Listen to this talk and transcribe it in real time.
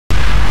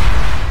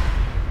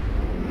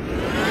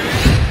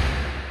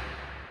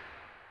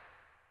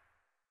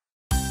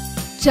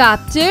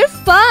Chapter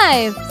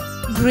 5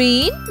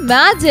 Green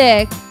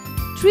Magic.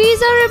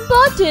 Trees are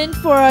important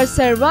for our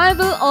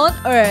survival on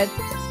Earth.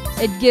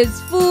 It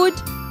gives food,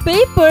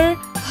 paper,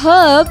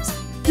 herbs,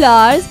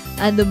 flowers,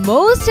 and the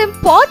most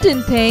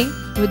important thing,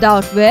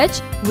 without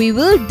which we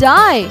will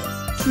die.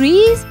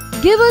 Trees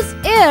give us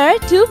air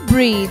to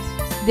breathe.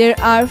 There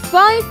are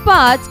 5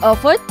 parts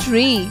of a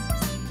tree.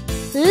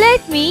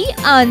 Let me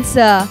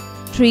answer.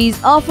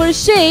 Trees offer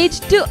shade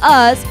to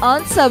us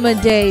on summer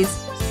days.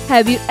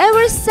 Have you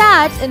ever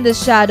sat in the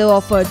shadow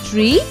of a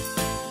tree?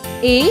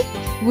 A.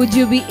 Would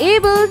you be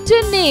able to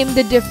name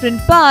the different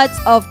parts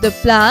of the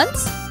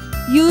plants?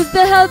 Use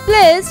the help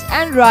list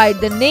and write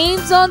the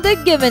names on the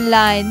given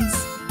lines.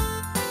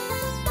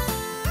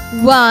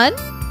 1.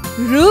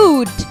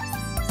 Root.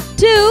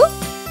 2.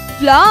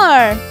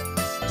 Flower.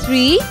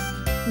 3.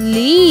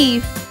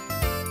 Leaf.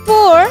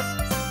 4.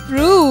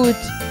 Fruit.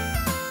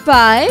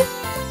 5.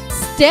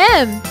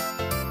 Stem.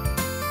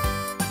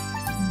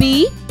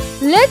 B.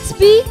 Let's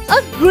be a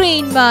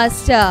green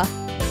master.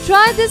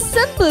 Try this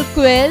simple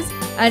quiz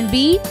and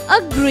be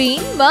a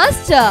green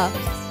master.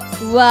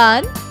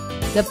 1.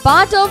 The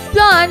part of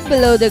plant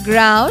below the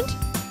ground.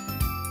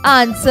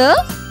 Answer: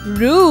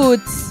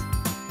 roots.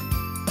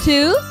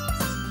 2.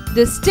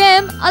 The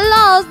stem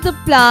allows the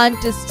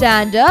plant to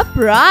stand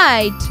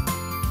upright.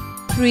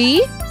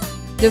 3.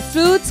 The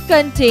fruits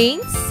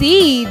contain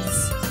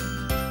seeds.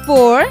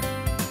 4.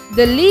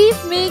 The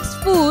leaf makes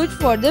food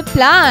for the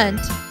plant.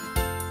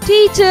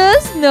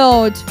 Teachers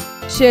note: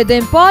 share the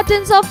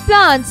importance of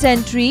plants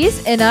and trees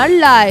in our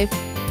life.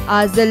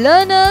 Ask the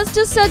learners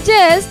to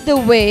suggest the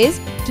ways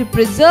to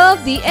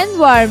preserve the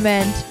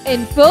environment.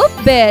 Info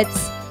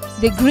bits: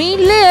 the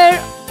green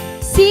layer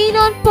seen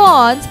on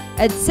ponds,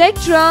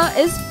 etc.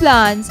 is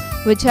plants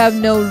which have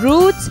no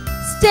roots,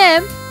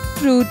 stem,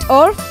 fruit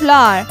or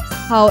flower.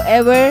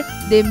 However,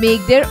 they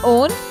make their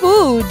own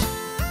food.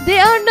 They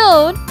are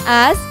known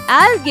as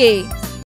algae.